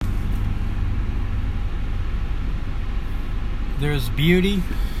There's beauty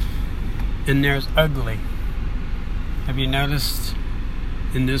and there's ugly. Have you noticed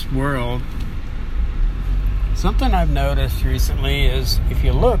in this world, something I've noticed recently is if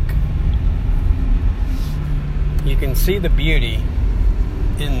you look, you can see the beauty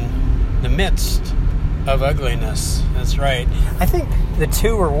in the midst of ugliness. That's right. I think the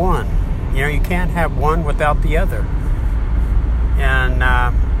two are one. You can't have one without the other. And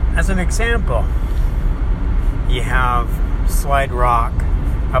as an example, you have Slide Rock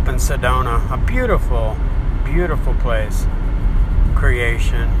up in Sedona, a beautiful, beautiful place,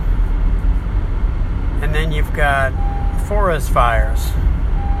 creation. And then you've got forest fires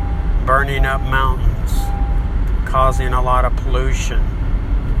burning up mountains, causing a lot of pollution.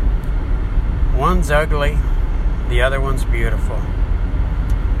 One's ugly, the other one's beautiful.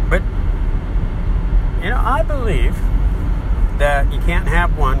 But, I believe that you can't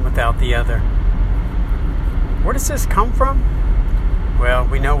have one without the other. Where does this come from? Well,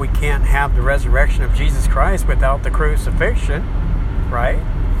 we know we can't have the resurrection of Jesus Christ without the crucifixion, right?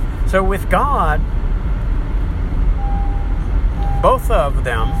 So with God, both of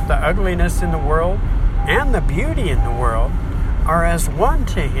them, the ugliness in the world and the beauty in the world, are as one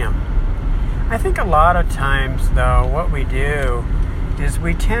to Him. I think a lot of times, though, what we do is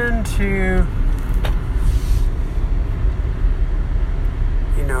we tend to,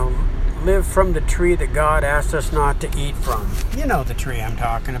 live from the tree that God asked us not to eat from. You know the tree I'm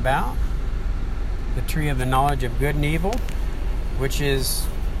talking about. The tree of the knowledge of good and evil, which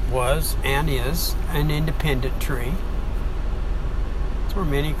was and is an independent tree. It's where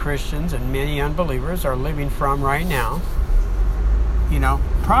many Christians and many unbelievers are living from right now.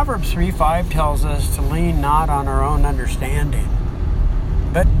 Proverbs 3:5 tells us to lean not on our own understanding.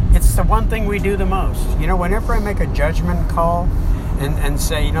 But it's the one thing we do the most. Whenever I make a judgment call and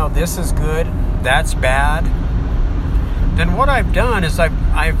say, this is good, that's bad, then what I've done is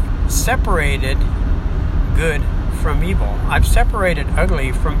I've separated good from evil. I've separated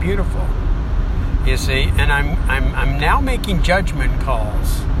ugly from beautiful. You see, and I'm now making judgment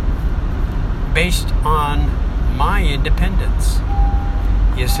calls based on my independence.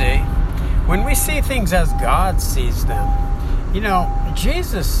 You see, when we see things as God sees them,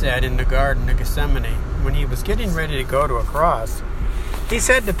 Jesus said in the Garden of Gethsemane, when he was getting ready to go to a cross, he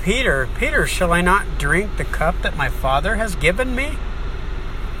said to Peter, "Peter, shall I not drink the cup that my Father has given me?"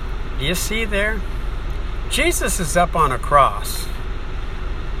 Do you see there? Jesus is up on a cross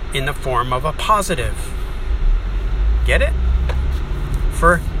in the form of a positive. Get it?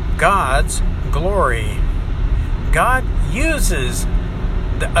 For God's glory. God uses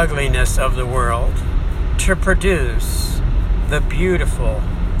the ugliness of the world to produce the beautiful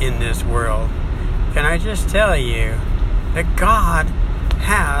in this world. Can I just tell you that God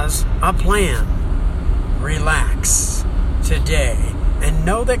has a plan? Relax today and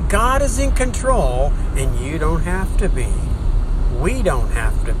know that God is in control and you don't have to be. We don't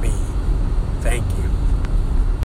have to be. Thank you.